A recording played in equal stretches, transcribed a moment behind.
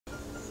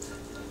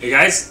Hey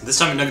guys, this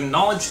time in Nugget of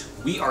Knowledge,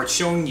 we are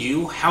showing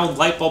you how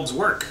light bulbs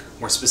work,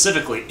 more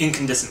specifically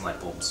incandescent light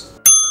bulbs.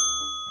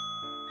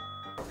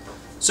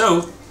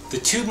 So, the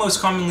two most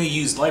commonly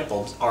used light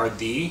bulbs are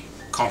the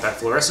compact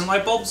fluorescent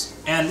light bulbs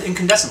and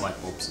incandescent light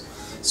bulbs.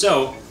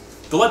 So,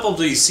 the light bulbs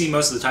that you see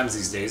most of the times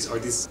these days are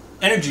these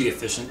energy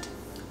efficient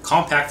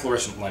compact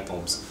fluorescent light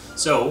bulbs.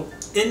 So,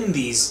 in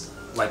these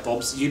light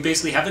bulbs, you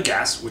basically have a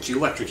gas which you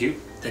electrocute,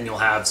 then you'll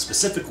have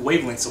specific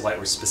wavelengths of light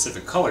or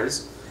specific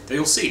colors that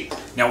you'll see.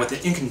 Now with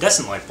the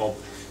incandescent light bulb,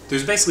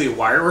 there's basically a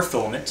wire or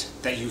filament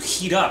that you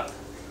heat up,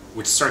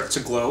 which starts to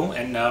glow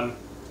and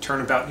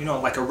turn about,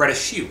 like a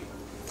reddish hue.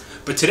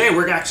 But today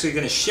we're actually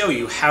going to show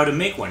you how to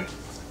make one.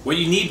 What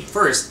you need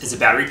first is a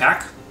battery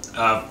pack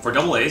for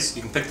AA's.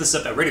 You can pick this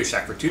up at Radio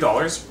Shack for $2.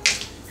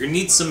 You're going to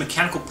need some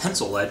mechanical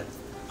pencil lead.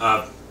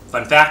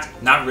 Fun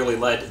fact, not really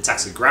lead, it's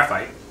actually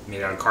graphite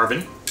made out of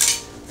carbon.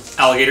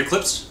 Alligator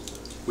clips,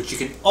 which you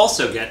can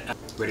also get at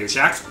Radio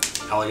Shack.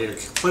 Alligator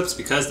clips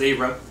because they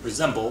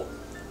resemble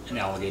an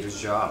alligator's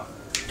jaw.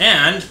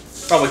 And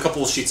probably a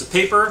couple of sheets of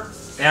paper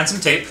and some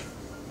tape,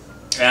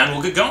 and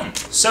we'll get going.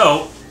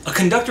 So, a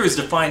conductor is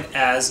defined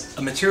as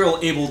a material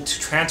able to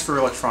transfer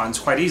electrons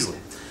quite easily.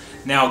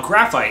 Now,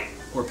 graphite,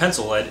 or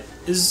pencil lead,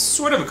 is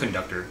sort of a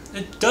conductor.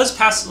 It does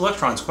pass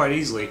electrons quite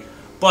easily,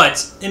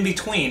 but in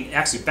between, it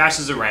actually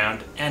bashes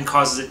around and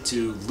causes it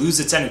to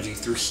lose its energy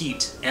through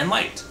heat and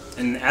light.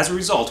 And as a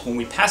result, when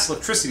we pass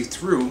electricity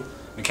through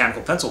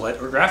mechanical pencil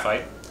lead or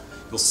graphite,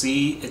 you'll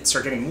see it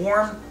start getting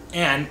warm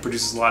and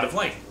produces a lot of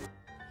light.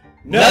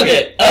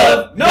 Nugget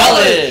of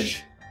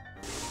Knowledge!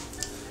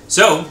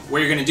 So, what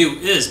you're going to do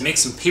is make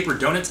some paper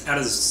donuts out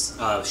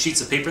of sheets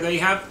of paper that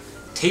you have,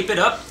 tape it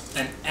up,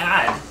 and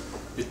add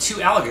the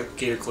two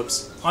alligator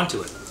clips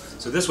onto it.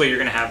 So this way you're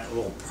going to have a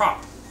little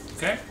prop,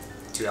 okay?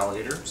 Two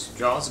alligators,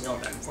 jaws, and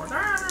going back and forth.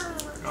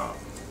 Oh,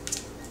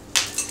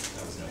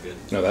 that was no good.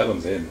 No, that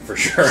one's in, for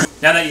sure.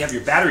 Now that you have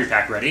your battery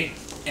pack ready,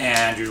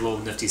 and your little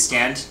nifty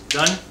stand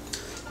done,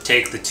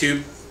 take the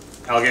two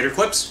alligator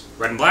clips,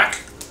 red and black,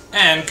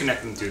 and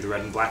connect them through the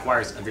red and black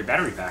wires of your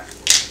battery pack.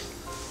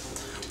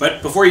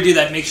 But before you do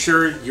that, make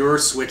sure your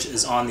switch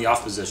is on the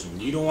off position.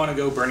 You don't want to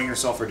go burning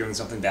yourself or doing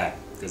something bad,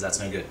 because that's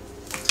no good.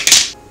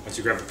 Once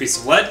you grab a piece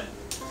of lead,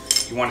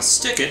 you want to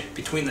stick it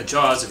between the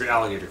jaws of your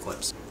alligator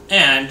clips.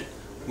 And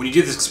when you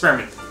do this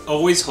experiment,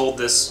 always hold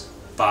this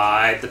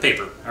by the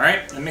paper,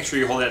 alright? And make sure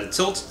you hold it at a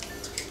tilt.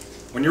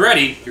 When you're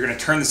ready, you're going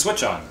to turn the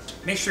switch on.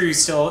 Make sure you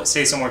still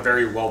stay somewhere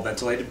very well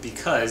ventilated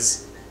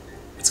because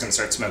it's going to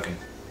start smoking.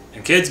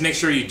 And kids, make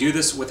sure you do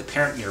this with a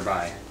parent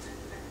nearby.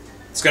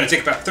 It's going to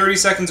take about 30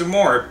 seconds or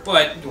more,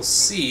 but you'll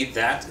see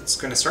that it's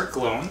going to start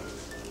glowing.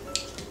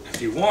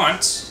 If you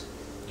want,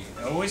 you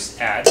can always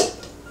add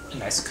a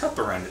nice cup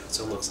around it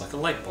so it looks like a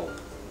light bulb.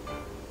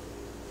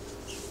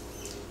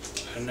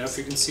 I don't know if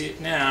you can see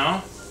it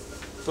now,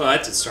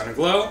 but it's starting to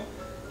glow.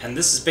 And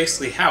this is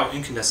basically how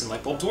incandescent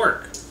light bulbs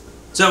work.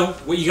 So,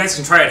 what you guys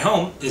can try at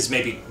home is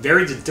maybe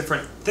vary the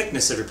different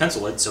thickness of your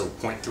pencil lead, so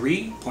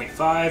 0.3,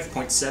 0.5,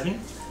 0.7,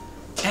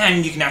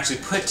 and you can actually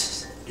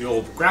put your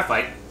old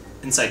graphite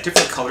inside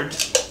different colored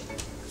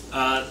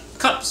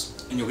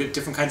cups, and you'll get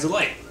different kinds of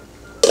light.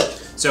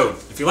 So,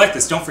 if you like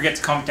this, don't forget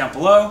to comment down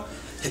below,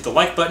 hit the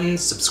like button,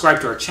 subscribe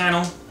to our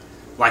channel,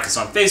 like us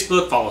on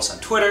Facebook, follow us on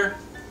Twitter,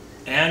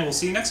 and we'll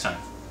see you next time.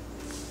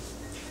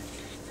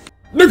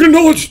 Nugget of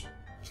Knowledge!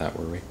 Is that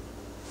where we?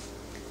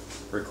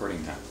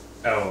 Recording now.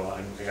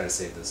 Oh, I gotta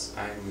save this.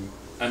 I'm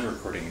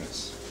unrecording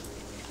this.